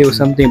them easier or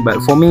something, but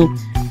for me,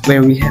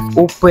 when we have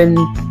open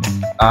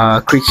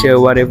creature,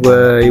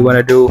 whatever you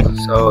wanna do,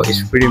 so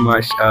it's pretty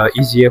much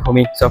easier for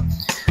me. So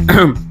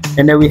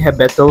and then we have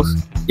battles.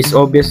 It's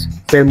obvious,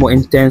 feel more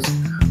intense,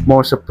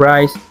 more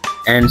surprise,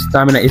 and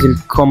stamina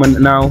isn't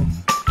common now.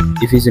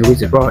 If he's in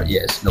Wizard Roar,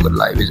 yes, not gonna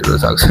lie, Wizard Roar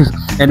sucks.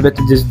 And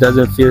battle just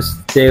doesn't feel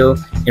stale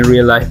in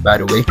real life, by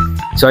the way.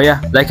 So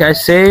yeah, like I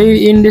say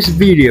in this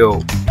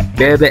video,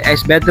 Beyblade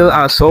X battle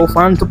are so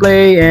fun to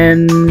play,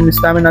 and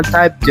stamina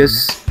type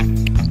just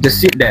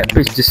sit there.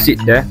 Please just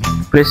sit there.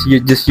 Please you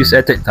just use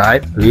attack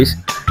type, please.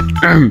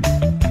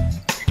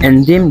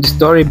 And then the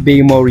story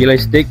being more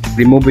realistic,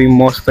 removing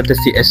most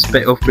fantasy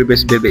aspect of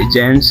previous Beyblade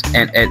gens,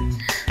 and add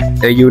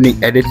a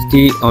unique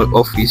identity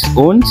of its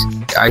own.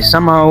 I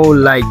somehow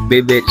like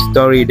Beyblade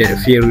story that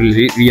feel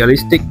really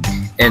realistic,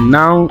 and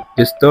now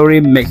the story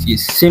makes it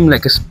seem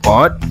like a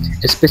sport,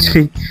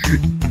 especially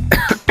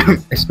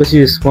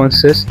especially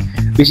sponsors,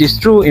 which is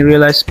true in real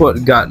life.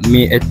 Sport got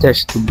me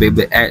attached to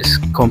Beyblade X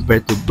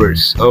compared to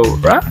Burst.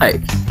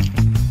 Alright.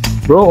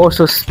 Bro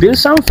also spilled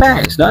some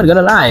facts, not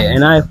gonna lie,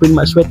 and I'm pretty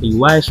much sweating.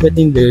 Why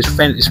sweating? The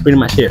fan is pretty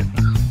much here.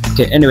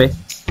 Okay, anyway.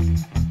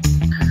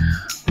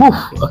 Whew,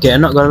 okay,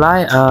 I'm not gonna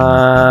lie.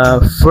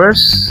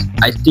 First,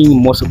 I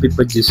think most of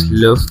people just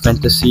love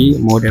fantasy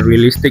more than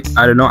realistic.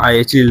 I don't know. I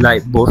actually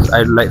like both.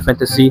 I like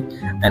fantasy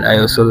and I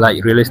also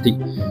like realistic.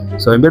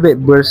 So in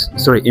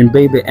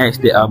Beyblade X,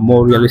 they are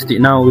more realistic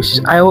now, which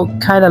is I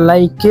kind of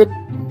like it.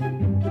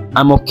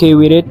 I'm okay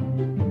with it,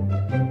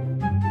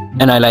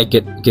 and I like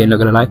it. Okay, not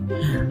gonna lie,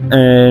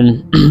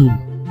 and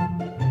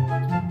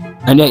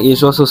and yeah,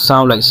 it also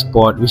sound like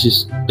sport, which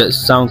is that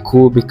sound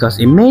cool because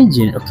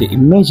imagine if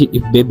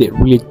Beyblade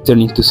really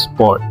turn into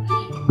sport.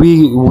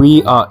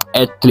 We are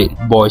athlete,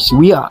 boys.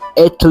 We are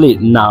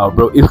athlete now,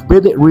 bro. If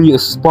Beyblade really a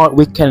sport,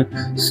 we can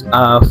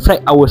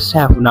flex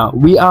ourselves now.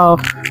 We are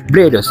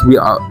bladers. We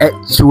are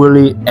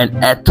actually an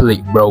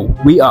athlete, bro.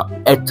 We are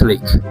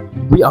athlete.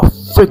 We are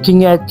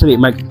freaking athlete.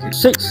 My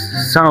 6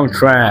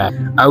 soundtrack.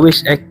 I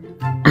wish the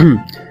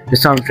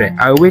soundtrack.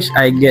 I wish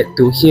I get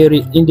to hear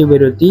it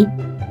individually.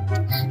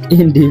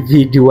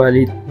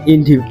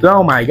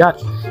 Oh my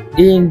god.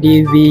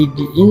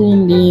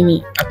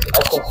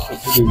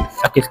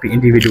 I can speak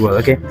individual,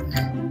 okay?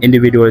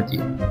 Individually.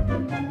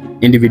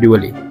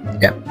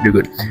 Yeah, do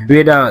good.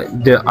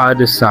 Without the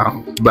other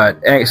sound,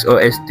 but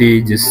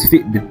XOST just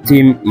fit the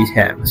theme it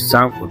have.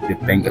 Sound of the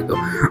Pengato.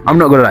 I'm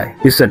not gonna lie.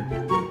 Listen,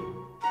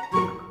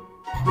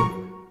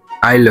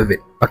 I love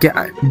it. Okay,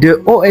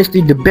 the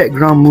OST, the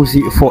background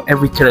music for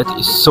every character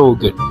is so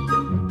good.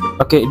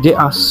 Okay, they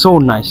are so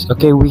nice.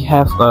 Okay, we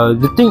have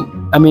the thing.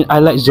 I mean, I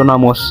like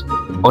Zonamos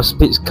or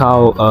Space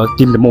Cow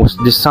till the most.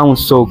 They sound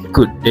so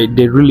good.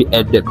 They really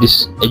adapt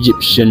this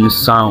Egyptian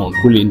sound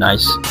really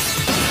nice.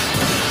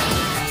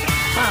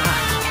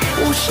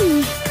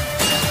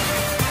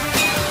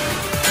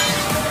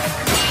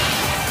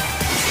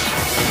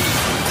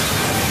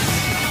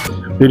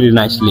 Really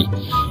nicely.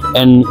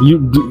 And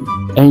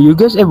you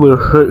guys ever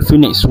heard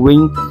Phoenix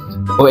Wing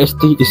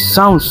OST? It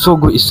sounds so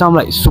good. It sounds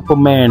like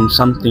Superman,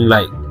 something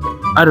like,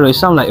 I don't know, it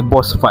sounds like a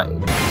boss fight.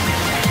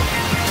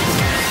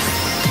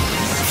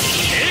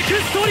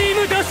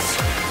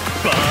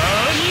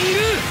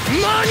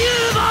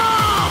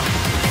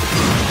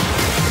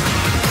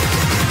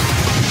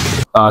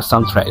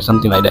 Soundtrack,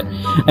 something like that.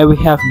 And we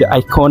have the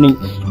iconic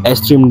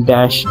Extreme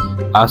Dash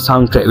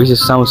soundtrack, which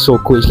sounds so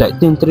cool. It's like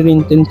tin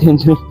tin tin tin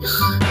tin.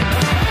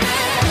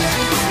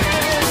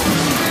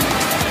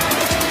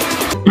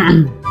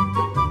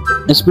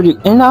 It's pretty,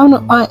 and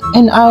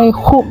I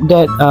hope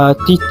that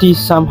TT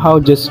somehow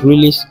just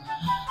release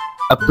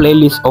a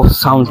playlist of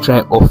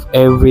soundtrack of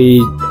every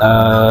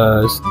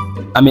a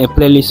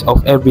playlist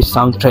of every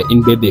soundtrack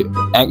in Beyblade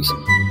X.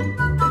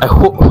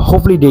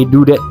 Hopefully they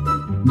do that.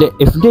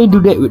 If they do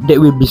that, that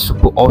will be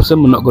super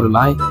awesome. I'm not gonna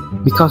lie,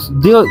 because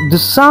the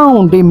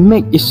sound they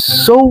make is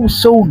so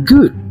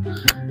good.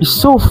 It's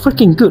so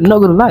freaking good. Not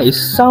gonna lie, it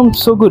sounds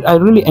so good. I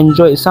really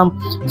enjoy it. Some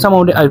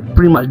of it I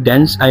pretty much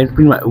dance. I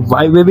pretty much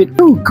vibe with it.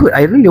 Oh, good.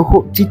 I really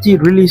hope TT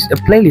release a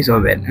playlist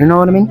of it. You know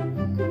what I mean?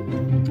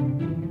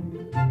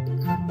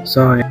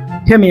 So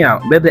hear me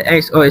out. Beyblade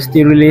X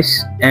OST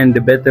release, and the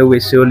battle will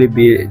surely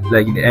be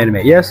like the anime.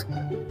 Yes,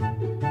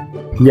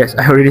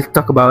 I already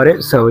talked about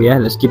it. So yeah,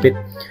 let's keep it.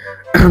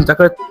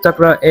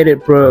 Takara added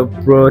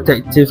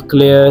protective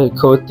clear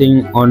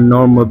coating on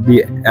normal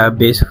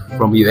base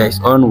from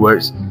US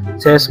onwards.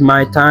 Says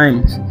my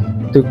time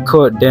to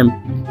coat them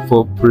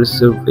for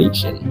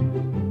preservation.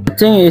 The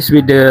thing is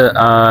with the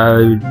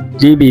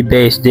DB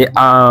base, they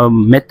are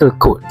metal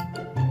coat.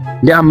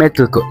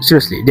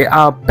 Seriously, they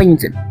are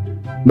painted,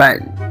 but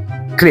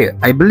clear.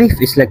 I believe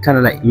it's like kind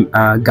of like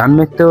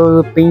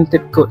gunmetal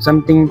painted coat,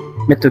 something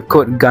metal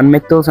coat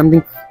gunmetal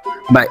something,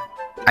 but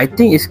I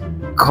think it's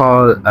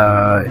called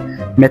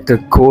metal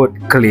coat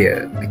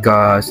clear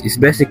because it's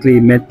basically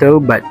metal,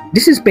 but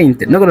this is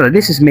painted. Not gonna lie,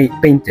 this is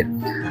painted.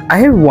 I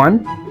have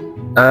one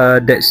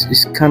that's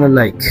is kind of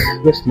like,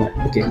 where's my,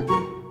 okay,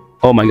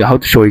 oh my god, how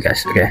to show you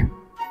guys? Okay,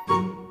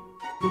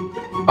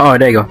 oh,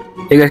 there you go.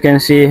 You guys can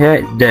see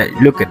here that,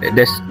 look at it,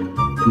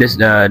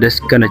 that's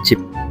kind of chip.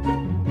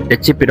 They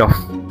chip it off.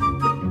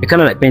 It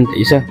kind of like painted.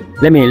 You see?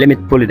 Let me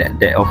pull it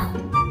that off.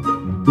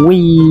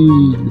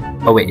 Wee.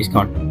 Oh wait, it's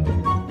gone.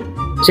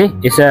 See,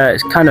 it's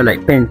kind of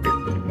like painted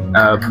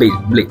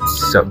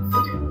blades. So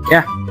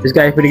yeah, this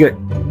guy is pretty good.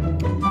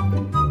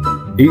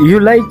 You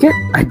like it?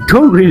 I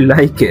don't really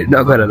like it,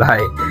 not gonna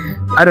lie.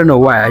 I don't know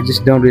why, I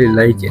just don't really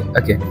like it.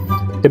 Okay,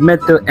 the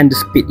metal and the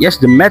speed. Yes,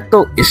 the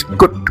metal is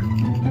good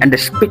and the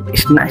speed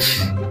is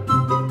nice.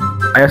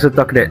 I also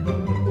talked that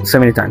so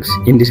many times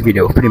in this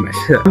video, pretty much.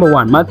 Number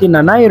 1, Martina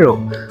Nairo.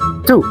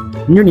 2,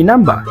 Nuni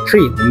Number.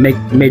 3,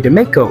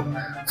 Medemeko.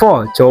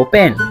 4,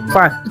 Chopin.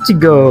 5,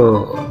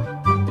 Ichigo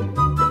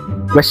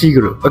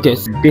Washiguru. Okay,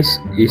 so this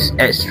is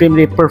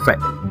extremely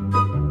perfect.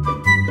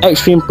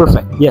 Extreme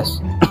perfect, yes.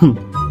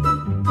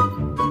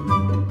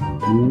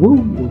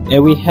 Woo.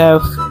 And we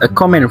have a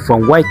comment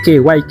from YK.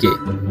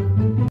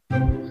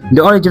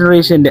 the only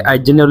generation that I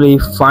generally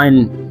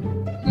find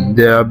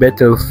the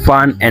battle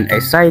fun and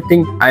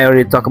exciting. I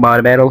already talked about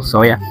the battle,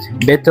 so yeah,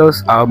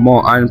 battles are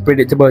more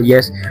unpredictable,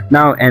 yes,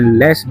 now, and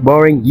less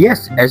boring,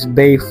 yes, as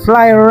they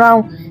fly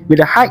around with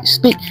a high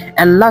speed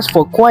and last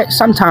for quite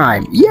some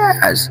time,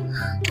 yes.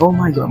 Oh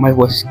my god, my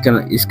voice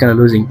is kinda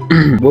losing.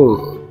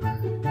 Whoa.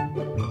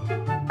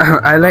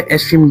 I like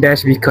Extreme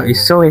Dash because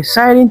it's so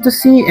exciting to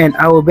see and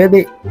I will bet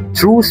it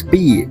through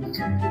speed.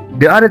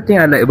 The other thing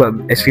I like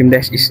about Extreme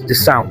Dash is the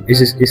sound.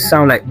 It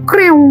sound like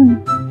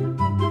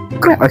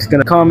it's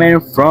gonna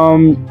comment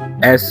from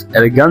as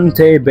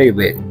Elegante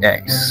Beyblade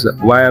X.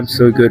 Why I'm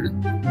so good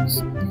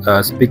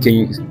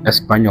speaking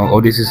Espanol,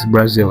 or this is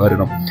Brazil, I don't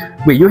know.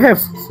 Wait, you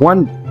have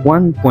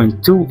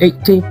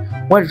 1.28K?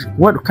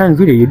 What kind of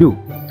video you do?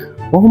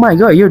 Oh my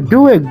god, you're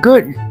doing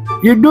good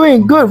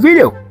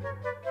video.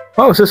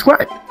 Oh,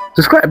 subscribe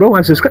bro,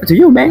 I'm subscribed to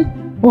you,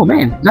 man. Oh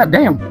man, god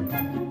damn.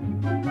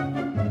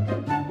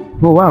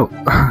 Oh wow.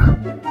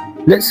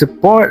 Let's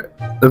support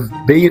a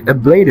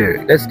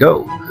blader. Let's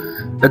go.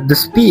 At the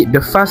speed,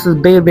 the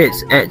fastest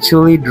Beyblades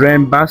actually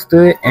Dram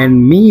Buster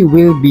and me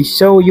will be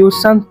show you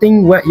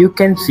something what you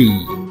can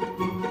see.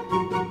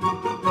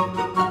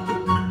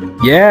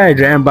 Yeah,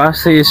 Dram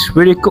Buster is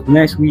pretty cool.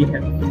 Next we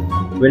have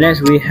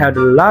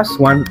the last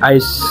one. I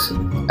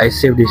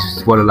saved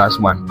this for the last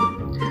one.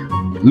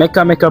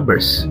 Mecha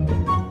Burst.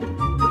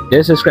 Did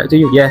I subscribe to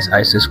you? Yes,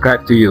 I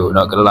subscribe to you,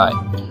 not gonna lie.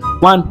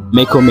 1.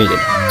 Mako Maiden.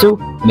 2.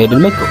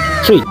 Maiden Mako.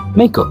 3.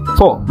 Mako.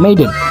 4.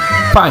 Maiden.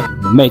 5.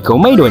 Mako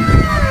Maiden.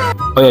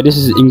 Oh yeah, this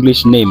is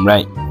English name,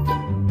 right?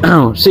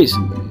 6.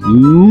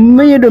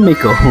 Maiden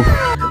Mako.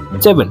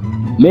 7.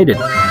 Maiden.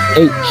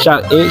 8.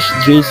 Shark Edge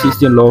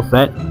 316 low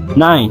flat.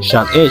 9.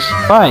 Shark Edge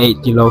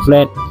 580 low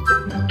flat.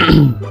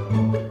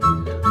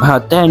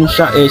 10.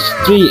 Shark Edge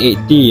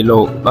 380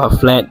 low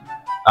flat.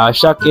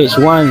 Shark Edge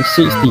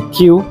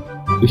 160Q,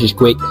 which is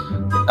quick.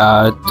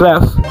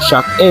 12.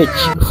 Shark Edge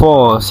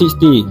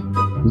 460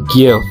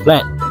 gear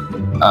flat.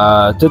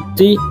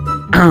 13.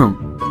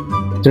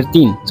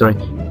 Sorry.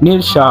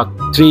 Neil Shark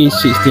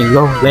 316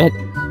 low flat.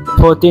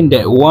 14.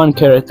 That one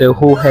character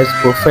who has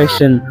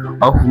profession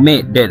of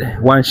made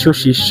that one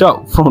sushi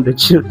shop from the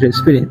children's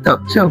spirit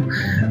talk show.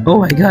 Oh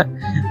my god.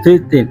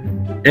 15.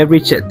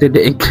 Every chapter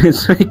that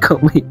includes Mako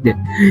Maiden.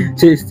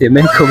 16.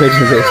 Mako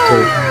Maiden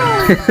Resto.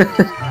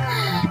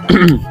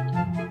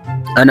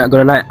 I'm not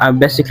gonna lie, I'm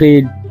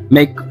basically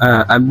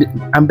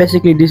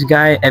this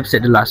guy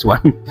except the last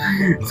one.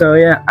 So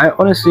yeah, I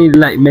honestly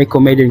like Mako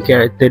Maiden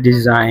character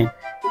design.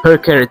 Her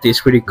character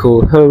is pretty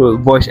cool. Her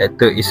voice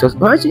actor is so.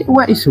 What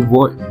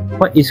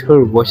is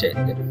her voice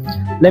actor?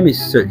 Let me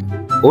search.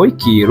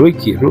 Roiki.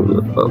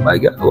 Oh my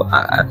god.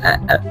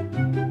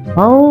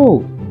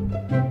 Oh,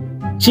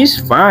 she's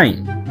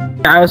fine.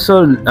 I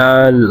also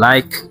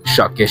like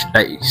Shark Edge.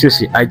 Like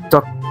seriously, I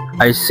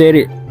said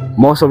it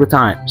most of the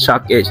time.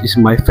 Shark Edge is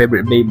my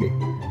favorite Beyblade.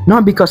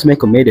 Not because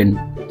Mako Maiden.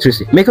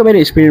 Seriously, Mako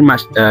Maiden is pretty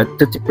much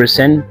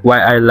 30% why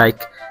I like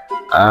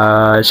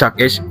Shark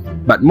Edge,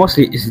 but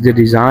mostly it's the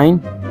design,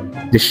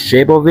 the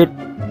shape of it,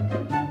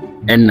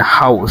 and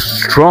how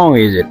strong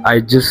is it. I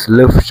just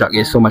love Shark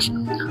Edge so much.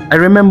 I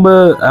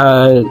remember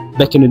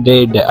back in the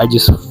day that I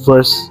just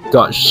first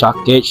got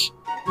Shark Edge.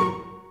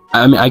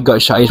 I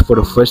got Shark Edge for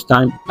the first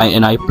time,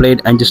 and I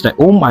played and just like,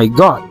 oh my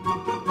god,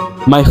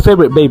 my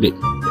favorite Beyblade.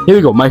 Here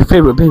we go, my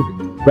favorite Beyblade.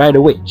 Right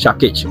away,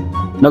 Shark Edge.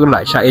 Not gonna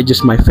lie, Shark Edge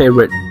is my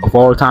favorite of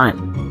all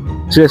time.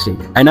 Seriously,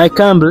 and I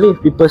can't believe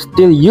people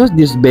still use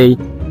this Bey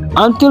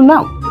until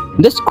now.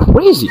 That's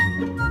crazy.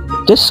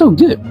 That's so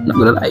good. Not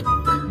gonna lie.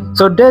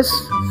 So that's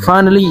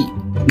finally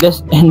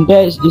that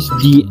is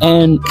the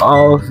end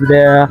of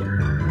the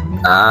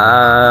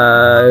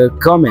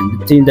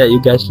comment, the thing that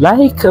you guys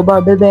like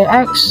about Beyblade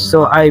X.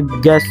 So I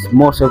guess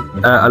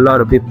a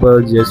lot of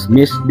people just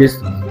missed this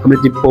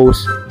community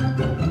post.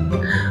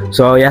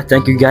 So yeah,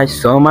 thank you guys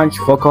so much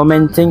for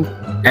commenting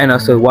and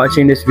also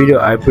watching this video.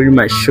 I'm pretty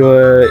much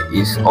sure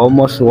it's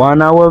almost 1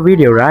 hour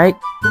video, right?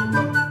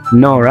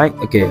 No, right?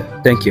 Okay,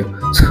 thank you.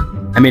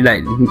 I mean,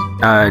 like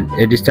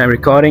at this time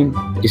recording,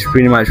 it's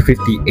pretty much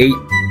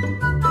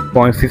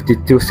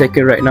 58.52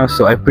 seconds right now.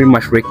 So I pretty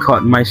much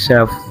record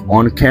myself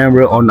on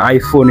camera on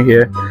iPhone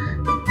here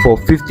for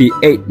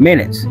 58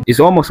 minutes. It's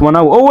almost 1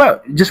 hour. Oh well,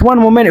 just 1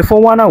 more minute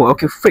for 1 hour.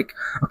 Okay, freak.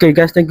 Okay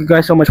guys, thank you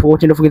guys so much for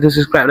watching. Don't forget to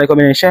subscribe, like,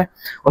 comment, and share.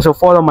 Also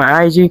follow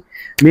my IG,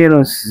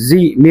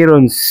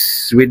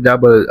 Mirons with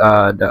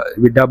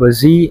double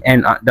Z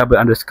and double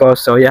underscore.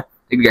 So yeah,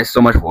 thank you guys so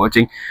much for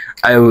watching.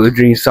 I will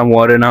drink some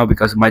water now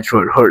because my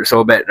throat hurts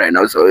so bad right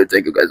now. So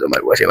thank you guys so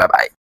much for watching. Bye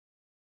bye.